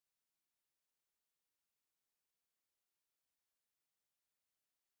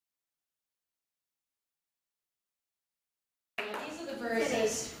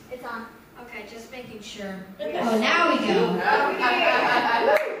verses. It's on. Okay, just making sure. Oh, now we go.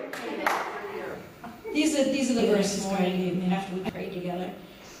 These are the verses God gave me after we prayed together.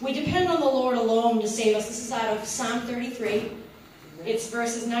 We depend on the Lord alone to save us. This is out of Psalm 33. It's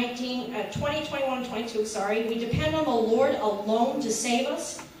verses 20, 21, 22, sorry. We depend on the Lord alone to save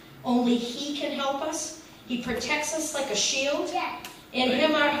us. Only He can help us. He protects us like a shield. In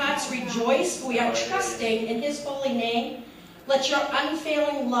Him our hearts rejoice. We are trusting in His holy name. Let your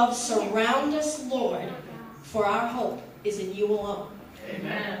unfailing love surround us, Lord, for our hope is in you alone.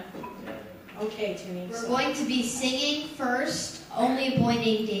 Amen. Okay, Timmy. We're going to be singing first, Only a Boy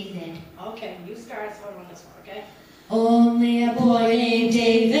Named David. Okay, you start on this one, okay? Only a boy named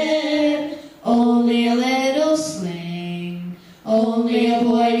David, only a little sling. Only a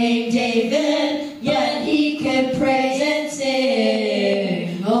boy named David, yet he could praise and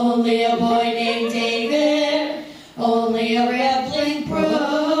sing. Only a boy named David, only a rippling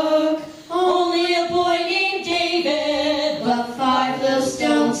brook. Only a boy named David, but 5 little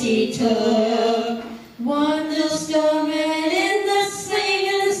stones he took. 1 little stone went in the sling,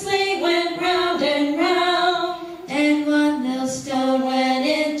 and the sling went round and round. And 1 little stone went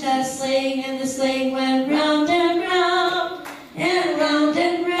into the sling, and the sling went round and round. And round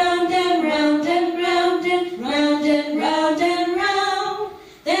and round and round and round and round and round and round.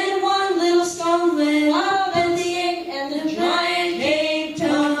 Then 1 little stone went up in the air, and the giant came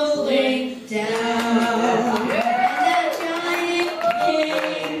tumbling down. And the giant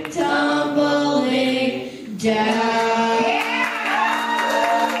came tumbling down.